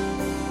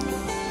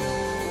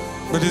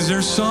 But is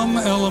there some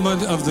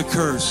element of the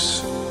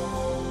curse?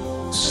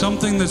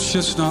 Something that's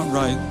just not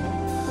right.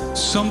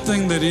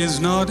 Something that is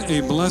not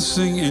a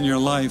blessing in your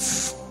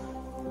life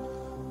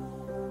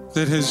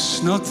that has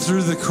snuck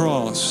through the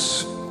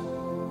cross.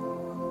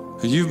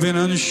 You've been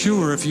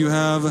unsure if you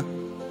have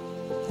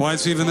why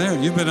it's even there.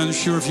 You've been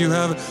unsure if you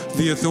have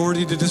the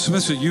authority to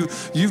dismiss it.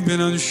 You've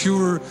been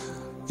unsure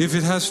if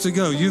it has to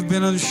go. You've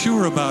been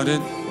unsure about it.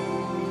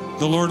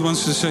 The Lord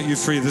wants to set you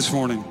free this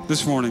morning.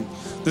 This morning.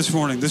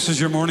 This is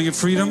your morning of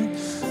freedom.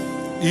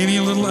 Any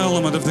little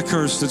element of the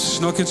curse that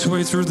snuck its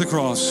way through the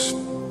cross,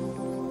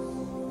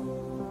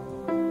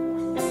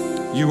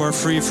 you are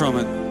free from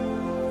it.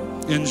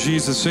 In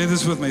Jesus. Say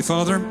this with me.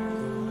 Father,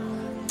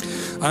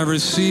 I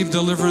receive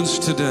deliverance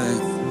today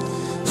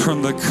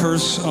from the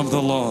curse of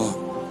the law.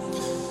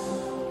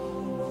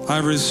 I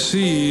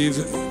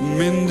receive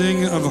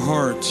mending of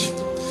heart,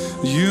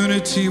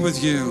 unity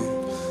with you,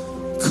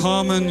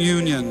 common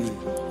union.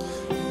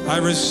 I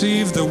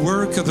receive the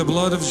work of the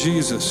blood of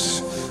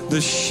Jesus,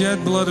 the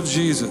shed blood of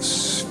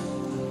Jesus,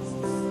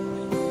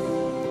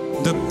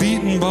 the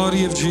beaten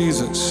body of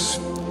Jesus.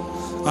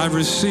 I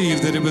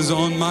receive that it was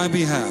on my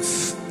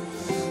behalf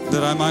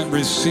that I might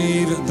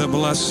receive the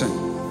blessing.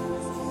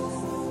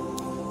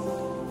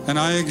 And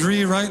I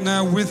agree right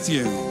now with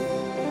you.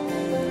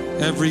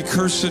 Every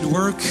cursed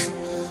work,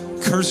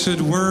 cursed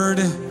word,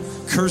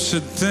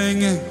 cursed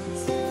thing,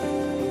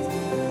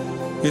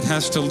 it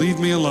has to leave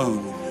me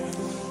alone.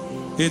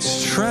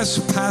 It's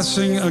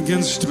trespassing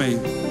against me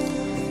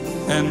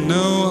and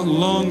no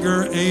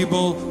longer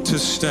able to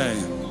stay.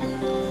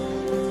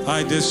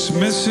 I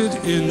dismiss it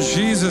in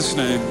Jesus'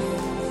 name.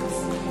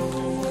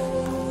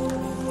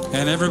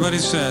 And everybody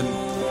said,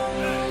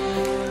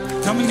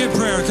 come and get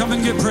prayer, come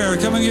and get prayer,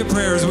 come and get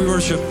prayer as we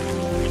worship.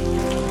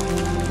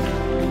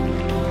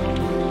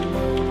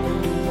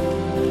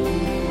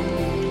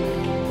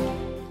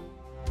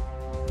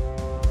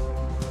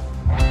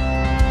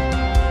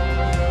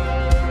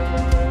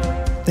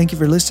 Thank you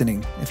for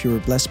listening. If you were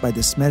blessed by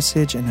this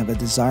message and have a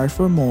desire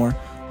for more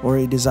or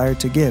a desire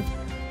to give,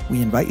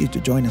 we invite you to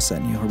join us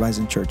at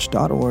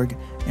newhorizonchurch.org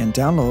and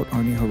download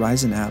our New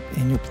Horizon app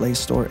in your Play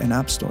Store and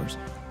App Stores.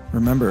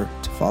 Remember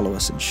to follow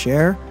us and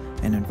share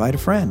and invite a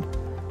friend.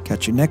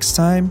 Catch you next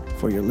time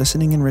for your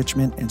listening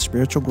enrichment and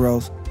spiritual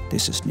growth.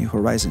 This is New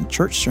Horizon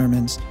Church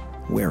Sermons,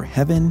 where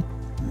heaven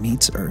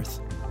meets earth.